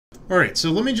All right,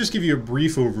 so let me just give you a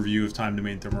brief overview of time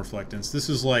domain thermoreflectance. This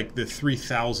is like the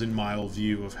 3,000 mile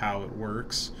view of how it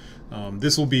works.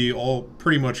 This will be all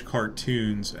pretty much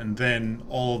cartoons, and then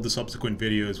all of the subsequent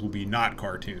videos will be not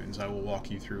cartoons. I will walk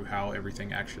you through how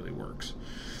everything actually works.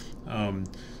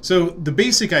 So the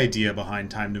basic idea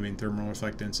behind time domain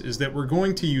thermoreflectance is that we're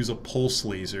going to use a pulse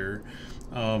laser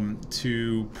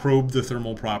to probe the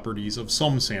thermal properties of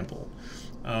some sample.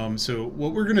 So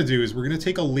what we're going to do is we're going to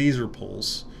take a laser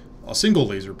pulse, a single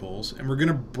laser pulse, and we're going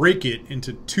to break it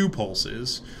into two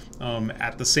pulses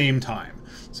at the same time.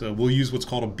 So we'll use what's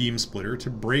called a beam splitter to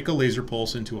break a laser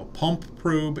pulse into a pump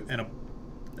probe and a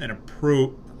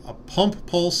pump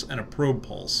pulse and a probe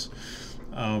pulse.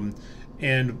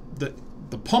 And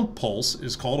the pump pulse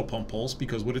is called a pump pulse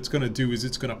because what it's going to do is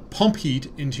it's going to pump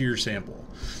heat into your sample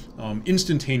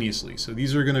instantaneously. So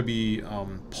these are going to be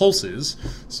pulses.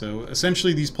 So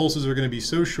essentially these pulses are going to be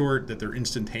so short that they're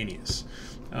instantaneous.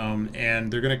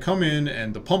 And they're going to come in,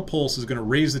 and the pump pulse is going to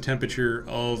raise the temperature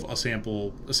of a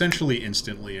sample essentially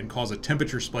instantly and cause a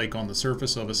temperature spike on the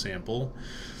surface of a sample.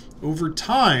 Over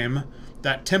time,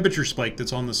 that temperature spike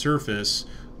that's on the surface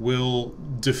will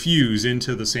diffuse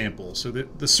into the sample, so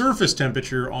that the surface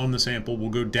temperature on the sample will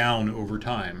go down over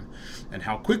time. And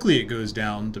how quickly it goes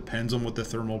down depends on what the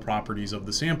thermal properties of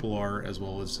the sample are, as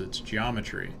well as its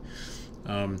geometry.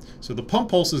 So the pump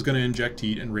pulse is going to inject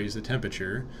heat and raise the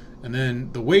temperature, and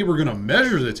then the way we're going to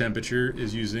measure the temperature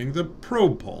is using the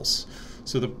probe pulse.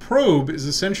 So the probe is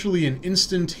essentially an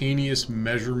instantaneous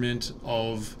measurement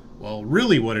of, well,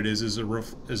 really what it is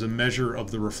a measure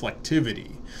of the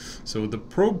reflectivity. So the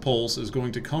probe pulse is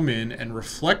going to come in and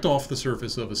reflect off the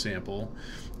surface of a sample.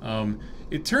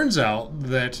 It turns out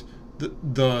that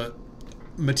the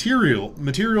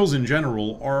materials in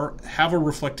general have a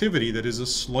reflectivity that is a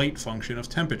slight function of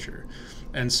temperature.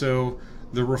 And so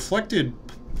the reflected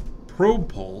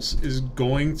probe pulse is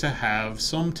going to have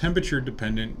some temperature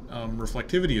dependent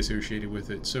reflectivity associated with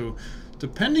it. So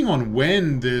depending on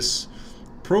when this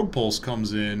probe pulse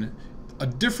comes in, a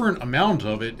different amount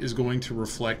of it is going to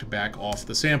reflect back off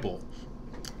the sample.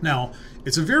 Now,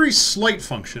 it's a very slight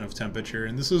function of temperature,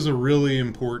 and this is a really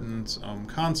important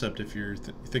concept if you're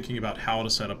thinking about how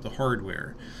to set up the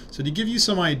hardware. So to give you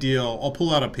some idea, I'll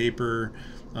pull out a paper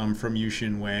from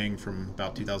Yushin Wang from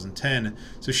about 2010.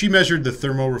 So she measured the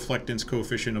thermoreflectance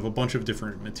coefficient of a bunch of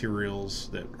different materials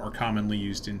that are commonly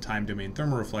used in time domain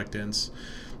thermoreflectance.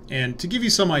 And to give you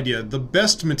some idea, the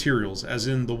best materials, as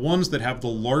in the ones that have the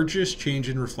largest change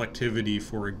in reflectivity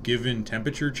for a given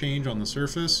temperature change on the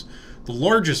surface, the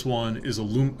largest one is,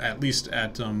 at least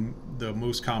at the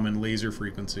most common laser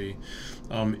frequency,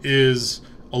 is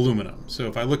aluminum. So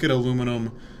if I look at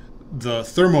aluminum, the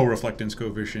thermoreflectance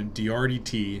coefficient,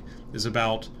 DRDT, is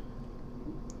about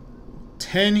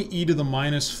 10 e to the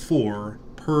minus 4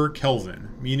 per Kelvin,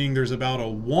 meaning there's about a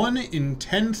 1 in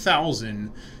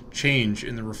 10,000 change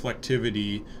in the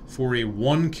reflectivity for a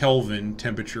 1 Kelvin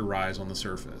temperature rise on the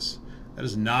surface. That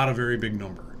is not a very big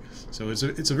number. So it's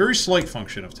a very slight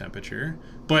function of temperature,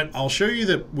 but I'll show you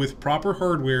that with proper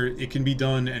hardware it can be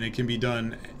done, and it can be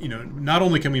done, not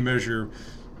only can we measure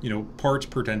parts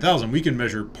per 10,000, we can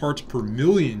measure parts per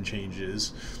million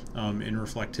changes in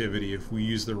reflectivity if we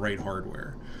use the right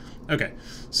hardware. Okay,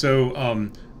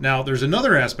 so now there's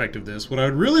another aspect of this. What I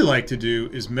would really like to do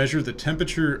is measure the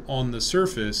temperature on the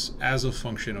surface as a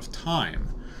function of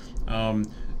time.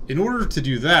 In order to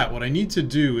do that, what I need to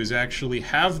do is actually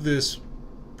have this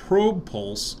probe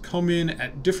pulse come in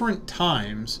at different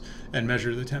times and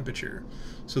measure the temperature.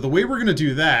 So the way we're going to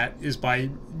do that is by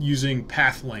using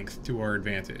path length to our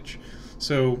advantage.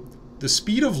 So the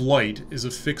speed of light is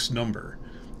a fixed number.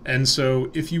 And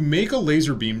so if you make a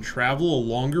laser beam travel a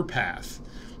longer path,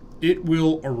 it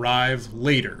will arrive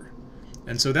later.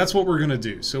 And so that's what we're going to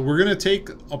do. So we're going to take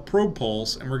a probe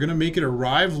pulse and we're going to make it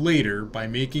arrive later by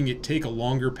making it take a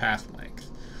longer path length.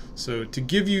 So to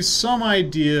give you some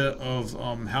idea of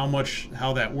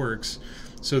how that works,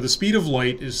 so the speed of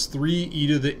light is 3 e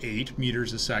to the 8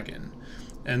 meters a second.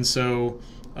 And so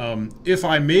if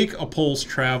I make a pulse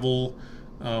travel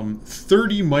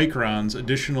 30 microns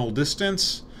additional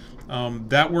distance,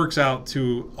 that works out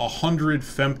to 100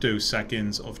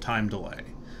 femtoseconds of time delay.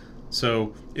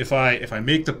 So if I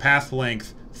make the path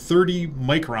length 30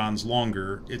 microns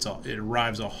longer, it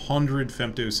arrives 100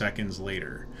 femtoseconds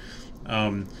later.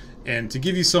 And to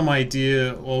give you some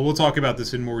idea, well, we'll talk about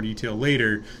this in more detail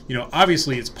later.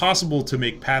 Obviously it's possible to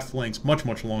make path lengths much,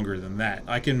 much longer than that.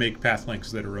 I can make path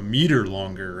lengths that are a meter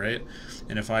longer, right?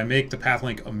 And if I make the path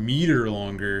length a meter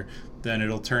longer, then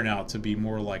it'll turn out to be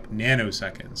more like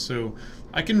nanoseconds. So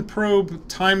I can probe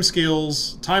time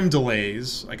scales, time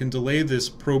delays. I can delay this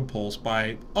probe pulse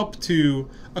by up to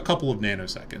a couple of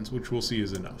nanoseconds, which we'll see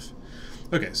is enough.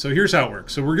 Okay, so here's how it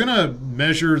works. So we're gonna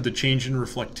measure the change in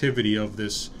reflectivity of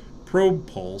this probe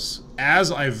pulse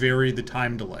as I vary the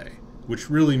time delay,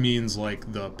 which really means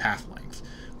like the path length.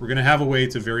 We're gonna have a way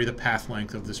to vary the path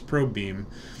length of this probe beam.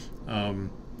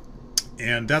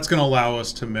 And that's going to allow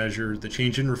us to measure the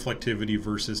change in reflectivity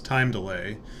versus time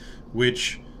delay,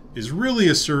 which is really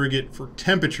a surrogate for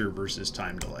temperature versus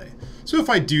time delay. So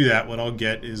if I do that, what I'll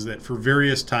get is that for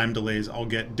various time delays, I'll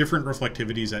get different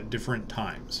reflectivities at different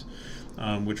times,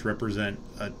 which represent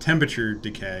a temperature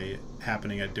decay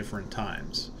happening at different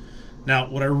times. Now,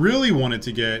 what I really wanted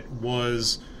to get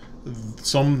was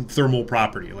some thermal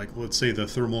property, like let's say the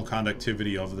thermal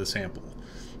conductivity of the sample.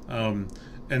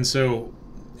 And so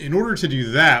in order to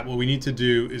do that, what we need to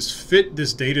do is fit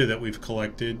this data that we've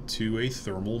collected to a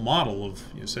thermal model of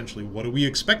essentially what do we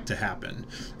expect to happen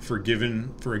for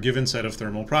a given set of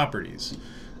thermal properties.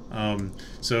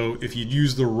 So if you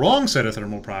use the wrong set of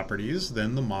thermal properties,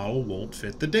 then the model won't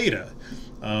fit the data.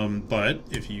 But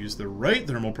if you use the right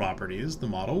thermal properties, the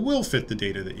model will fit the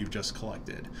data that you've just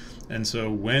collected. And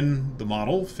so when the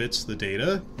model fits the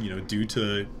data, due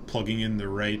to plugging in the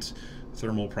right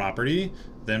thermal property,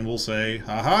 then we'll say,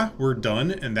 haha, we're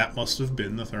done, and that must have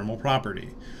been the thermal property.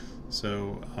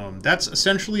 So that's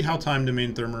essentially how time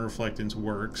domain thermoreflectance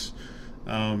works.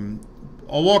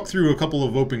 I'll walk through a couple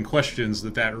of open questions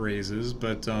that raises,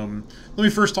 but let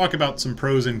me first talk about some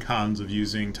pros and cons of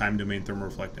using time domain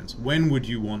thermoreflectance. When would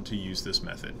you want to use this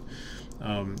method?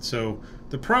 So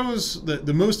the pros,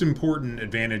 the most important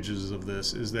advantages of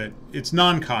this is that it's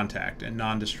non-contact and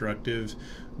non-destructive,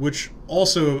 which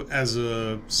also as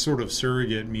a sort of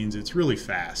surrogate means it's really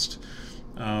fast.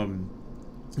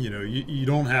 You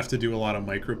don't have to do a lot of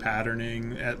micro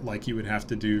patterning like you would have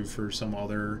to do for some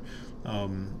other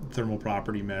thermal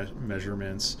property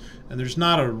measurements, and there's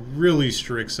not a really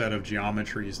strict set of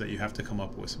geometries that you have to come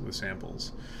up with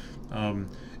samples.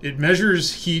 It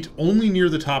measures heat only near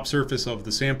the top surface of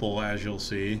the sample, as you'll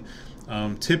see.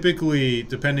 Typically,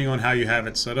 depending on how you have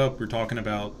it set up, we're talking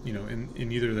about,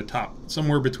 in either the top,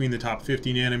 somewhere between the top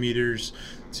 50 nanometers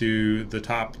to the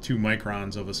top 2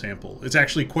 microns of a sample. It's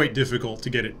actually quite difficult to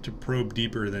get it to probe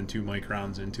deeper than 2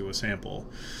 microns into a sample.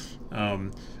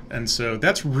 And so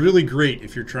that's really great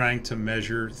if you're trying to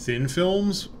measure thin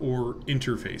films or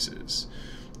interfaces,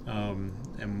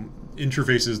 and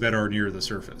interfaces that are near the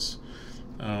surface.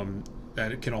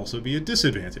 That it can also be a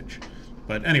disadvantage.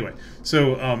 But anyway,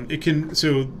 so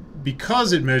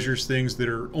because it measures things that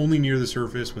are only near the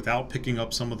surface without picking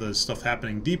up some of the stuff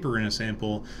happening deeper in a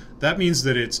sample, that means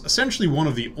that it's essentially one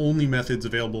of the only methods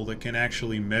available that can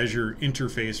actually measure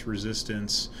interface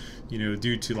resistance,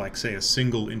 due to, like, say, a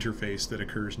single interface that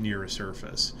occurs near a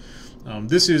surface.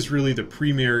 This is really the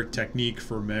premier technique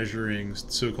for measuring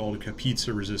so-called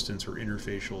Kapitsa resistance or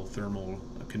interfacial thermal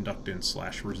conductance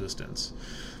 / resistance.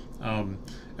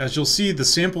 As you'll see, the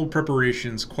sample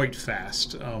preparation is quite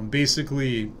fast.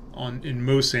 Basically, in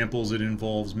most samples, it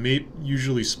involves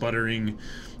usually sputtering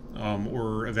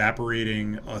or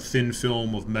evaporating a thin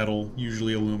film of metal,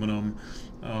 usually aluminum,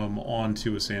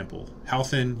 onto a sample. How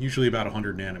thin? Usually about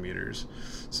 100 nanometers.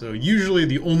 So usually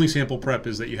the only sample prep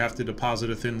is that you have to deposit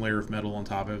a thin layer of metal on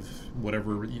top of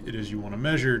whatever it is you want to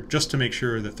measure, just to make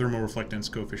sure the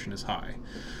thermoreflectance coefficient is high.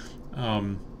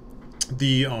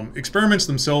 The experiments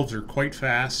themselves are quite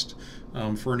fast.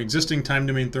 For an existing time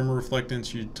domain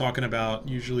thermoreflectance, you're talking about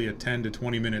usually a 10 to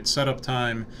 20 minute setup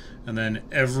time, and then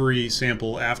every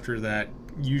sample after that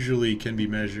usually can be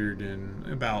measured in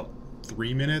about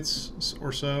 3 minutes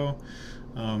or so.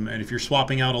 And if you're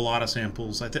swapping out a lot of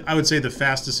samples, I would say the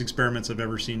fastest experiments I've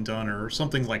ever seen done are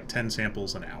something like 10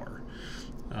 samples an hour.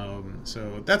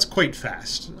 So that's quite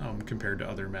fast compared to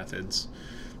other methods.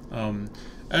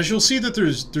 As you'll see that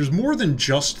there's more than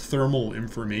just thermal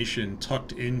information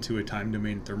tucked into a time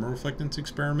domain thermoreflectance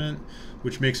experiment,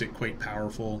 which makes it quite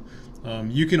powerful.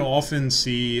 You can often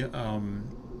see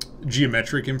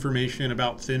geometric information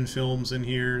about thin films in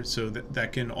here, so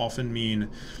that can often mean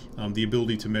the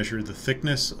ability to measure the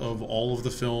thickness of all of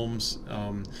the films.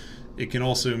 It can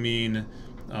also mean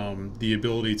the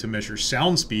ability to measure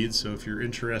sound speed, so if you're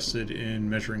interested in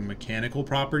measuring mechanical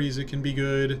properties, it can be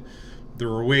good. There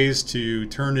are ways to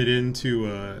turn it into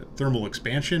a thermal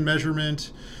expansion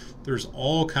measurement. There's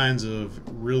all kinds of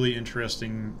really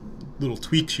interesting little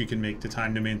tweaks you can make to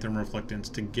time domain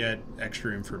thermoreflectance to get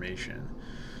extra information.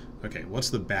 Okay, what's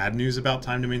the bad news about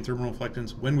time domain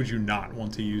thermoreflectance? When would you not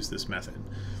want to use this method?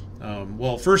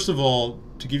 Well, first of all,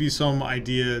 to give you some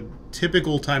idea,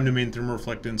 typical time domain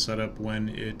thermoreflectance setup when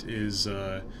it is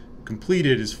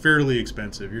completed is fairly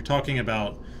expensive. You're talking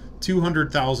about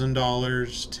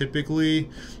 $200,000 typically,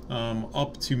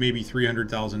 up to maybe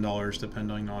 $300,000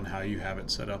 depending on how you have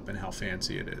it set up and how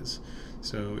fancy it is.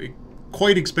 So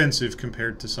quite expensive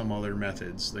compared to some other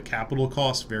methods. The capital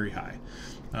cost very high.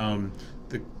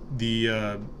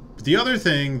 The other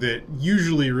thing that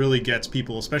usually really gets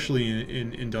people, especially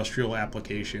in industrial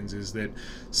applications, is that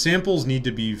samples need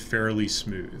to be fairly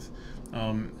smooth.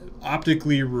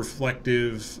 Optically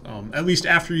reflective, at least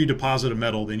after you deposit a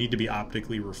metal, they need to be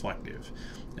optically reflective.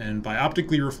 And by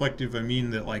optically reflective, I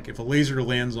mean that, like, if a laser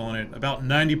lands on it, about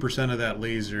 90% of that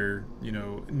laser,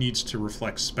 needs to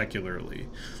reflect specularly.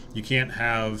 You can't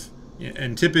have,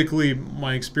 and typically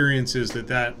my experience is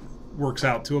that works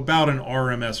out to about an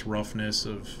RMS roughness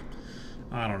of,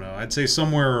 I don't know, I'd say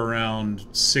somewhere around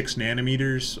 6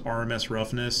 nanometers RMS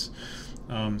roughness.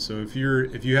 So if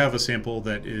you have a sample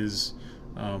that is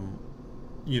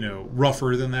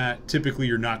rougher than that, typically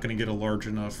you're not going to get a large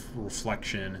enough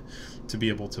reflection to be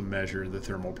able to measure the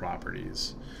thermal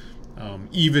properties.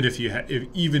 Even if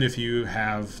you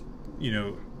have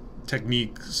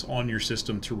techniques on your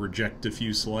system to reject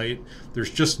diffuse light, there's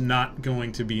just not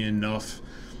going to be enough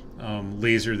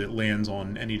laser that lands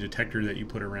on any detector that you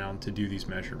put around to do these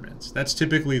measurements. That's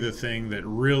typically the thing that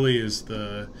really is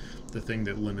the thing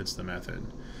that limits the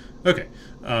method. Okay.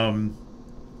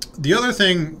 The other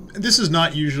thing, this is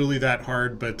not usually that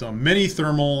hard, but many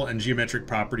thermal and geometric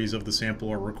properties of the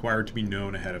sample are required to be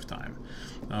known ahead of time.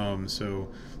 So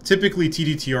typically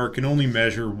TDTR can only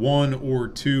measure 1 or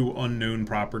 2 unknown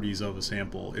properties of a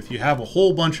sample. If you have a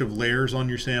whole bunch of layers on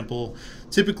your sample,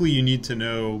 typically you need to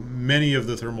know many of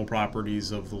the thermal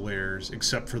properties of the layers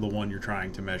except for the one you're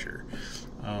trying to measure.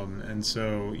 And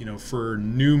so, for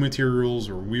new materials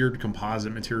or weird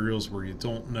composite materials where you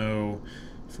don't know,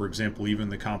 for example, even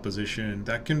the composition,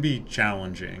 that can be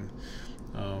challenging.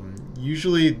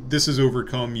 Usually this is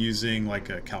overcome using like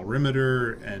a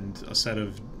calorimeter and a set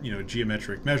of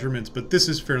geometric measurements, but this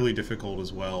is fairly difficult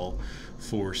as well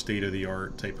for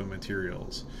state-of-the-art type of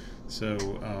materials. So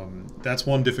that's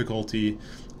one difficulty.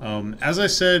 As I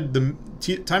said, the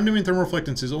time domain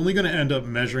thermoreflectance is only going to end up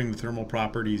measuring the thermal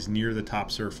properties near the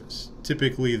top surface,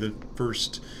 typically the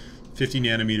first 50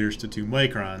 nanometers to 2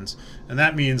 microns, and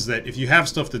that means that if you have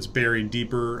stuff that's buried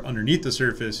deeper underneath the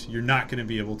surface, you're not going to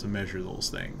be able to measure those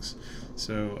things.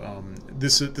 So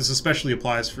this especially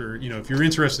applies for, if you're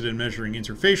interested in measuring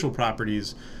interfacial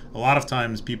properties. A lot of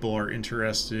times people are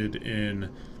interested in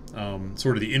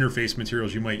sort of the interface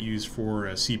materials you might use for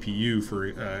a CPU, for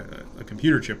a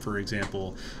computer chip, for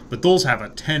example, but those have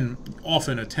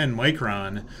often a 10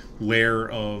 micron layer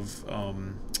of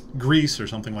grease or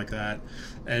something like that.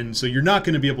 And so you're not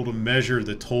going to be able to measure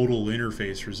the total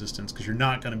interface resistance because you're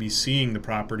not going to be seeing the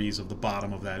properties of the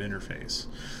bottom of that interface.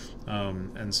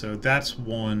 And so that's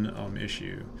one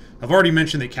issue. I've already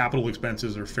mentioned that capital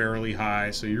expenses are fairly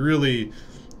high, so you really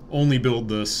only build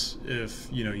this if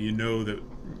you know that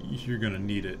you're going to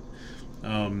need it.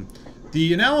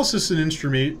 The analysis and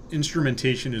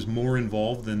instrumentation is more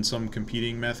involved than some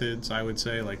competing methods, I would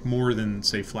say, like more than,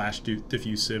 say, flash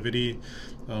diffusivity.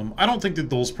 I don't think that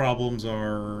those problems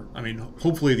are,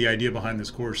 hopefully the idea behind this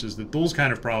course is that those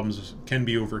kind of problems can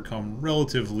be overcome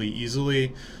relatively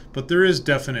easily, but there is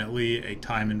definitely a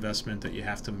time investment that you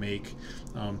have to make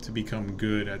to become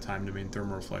good at time domain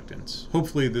thermoreflectance.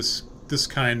 Hopefully this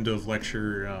kind of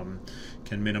lecture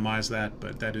can minimize that,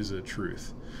 but that is a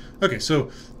truth. Okay, so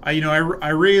I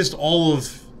raised all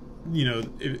of,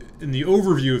 in the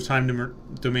overview of time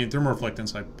domain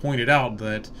thermoreflectance, I pointed out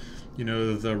that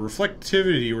the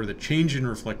reflectivity, or the change in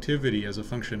reflectivity as a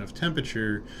function of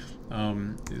temperature,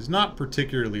 is not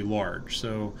particularly large.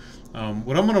 So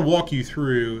what I'm going to walk you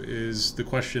through is the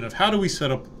question of how do we set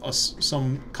up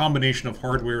some combination of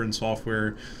hardware and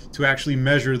software to actually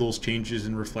measure those changes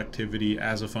in reflectivity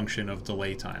as a function of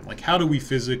delay time. Like, how do we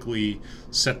physically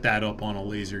set that up on a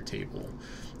laser table,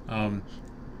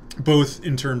 both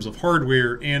in terms of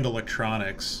hardware and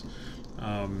electronics.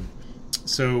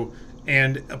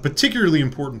 And a particularly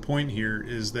important point here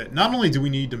is that not only do we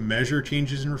need to measure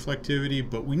changes in reflectivity,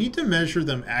 but we need to measure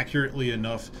them accurately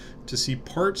enough to see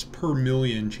parts per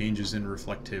million changes in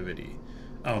reflectivity.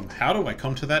 How do I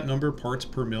come to that number, parts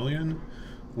per million?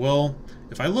 Well,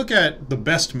 if I look at the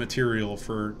best material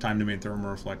for time domain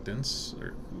thermoreflectance,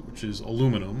 which is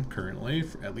aluminum currently,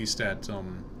 at least at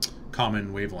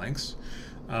common wavelengths,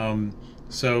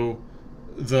 so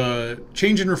the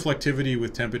change in reflectivity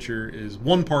with temperature is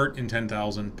 1 part in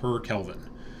 10,000 per Kelvin.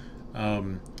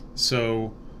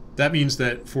 So that means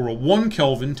that for a 1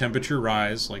 Kelvin temperature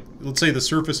rise, like let's say the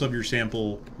surface of your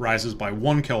sample rises by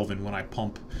 1 Kelvin when I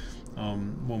pump,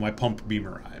 when my pump beam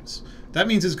arrives. That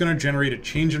means it's going to generate a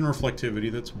change in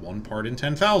reflectivity that's 1 part in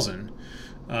 10,000.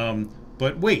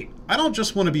 But wait, I don't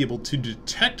just want to be able to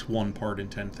detect 1 part in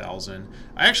 10,000.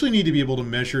 I actually need to be able to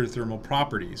measure thermal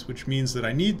properties, which means that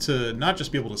I need to not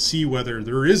just be able to see whether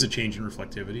there is a change in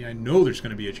reflectivity. I know there's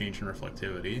going to be a change in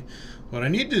reflectivity. What I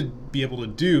need to be able to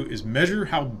do is measure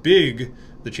how big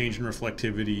the change in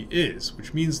reflectivity is,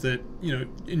 which means that, you know,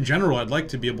 in general, I'd like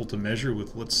to be able to measure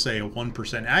with, let's say, a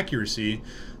 1% accuracy.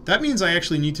 That means I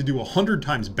actually need to do 100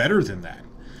 times better than that.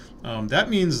 That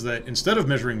means that instead of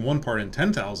measuring 1 part in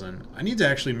 10,000, I need to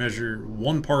actually measure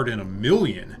 1 part in a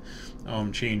million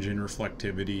change in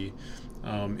reflectivity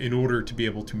in order to be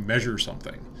able to measure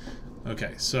something.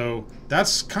 Okay, so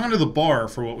that's kind of the bar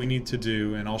for what we need to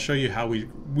do, and I'll show you how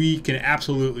we can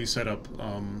absolutely set up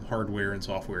hardware and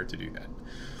software to do that.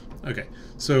 Okay,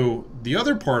 so the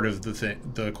other part of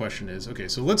the question is, okay,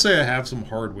 so let's say I have some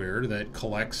hardware that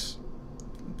collects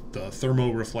the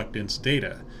thermoreflectance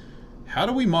data. How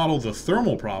do we model the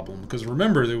thermal problem? Because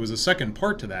remember, there was a second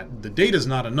part to that. The data is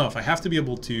not enough. I have to be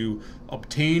able to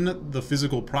obtain the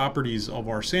physical properties of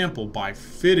our sample by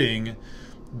fitting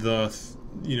the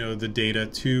data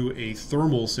to a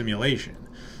thermal simulation.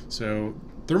 So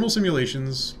thermal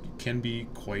simulations can be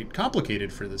quite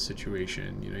complicated for this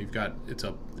situation. You know, you've got it's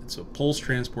a pulse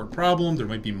transport problem. There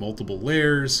might be multiple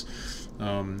layers.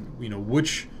 You know,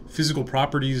 which physical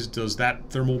properties does that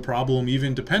thermal problem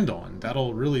even depend on?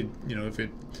 That'll really, you know,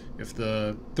 if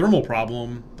the thermal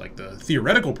problem, like the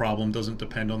theoretical problem, doesn't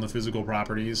depend on the physical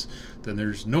properties, then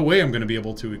there's no way I'm going to be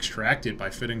able to extract it by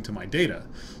fitting to my data.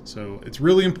 So it's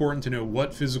really important to know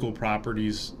what physical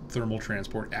properties thermal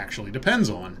transport actually depends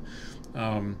on.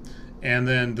 And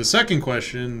then the second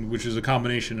question, which is a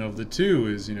combination of the two,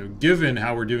 is, you know, given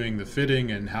how we're doing the fitting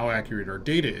and how accurate our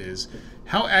data is,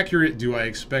 how accurate do I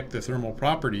expect the thermal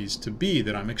properties to be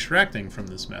that I'm extracting from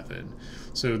this method?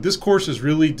 So this course is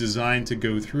really designed to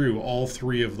go through all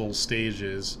three of those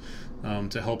stages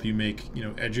to help you make, you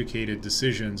know, educated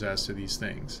decisions as to these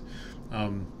things.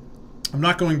 I'm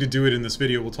not going to do it in this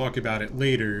video. We'll talk about it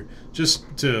later, just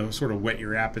to sort of whet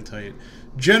your appetite.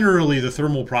 Generally, the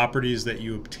thermal properties that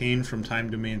you obtain from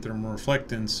time-domain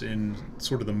thermoreflectance in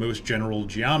sort of the most general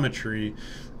geometry,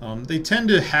 they tend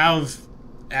to have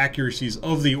accuracies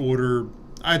of the order,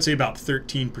 I'd say about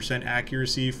 13%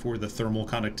 accuracy for the thermal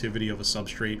conductivity of a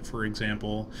substrate, for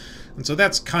example. And so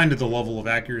that's kind of the level of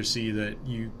accuracy that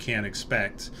you can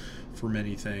expect for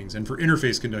many things. And for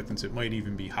interface conductance, it might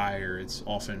even be higher. It's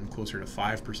often closer to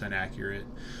 5% accurate.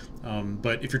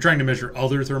 But if you're trying to measure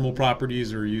other thermal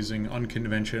properties or using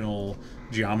unconventional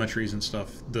geometries and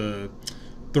stuff, the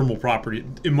thermal property,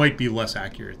 it might be less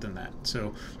accurate than that.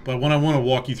 So, but what I want to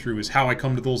walk you through is how I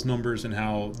come to those numbers and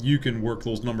how you can work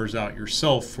those numbers out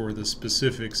yourself for the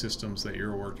specific systems that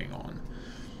you're working on.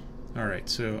 All right,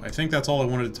 so I think that's all I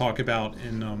wanted to talk about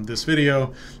in this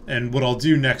video. And what I'll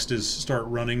do next is start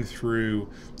running through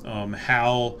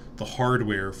how the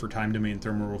hardware for time-domain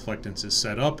thermoreflectance is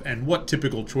set up and what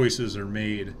typical choices are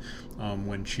made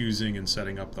when choosing and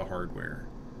setting up the hardware.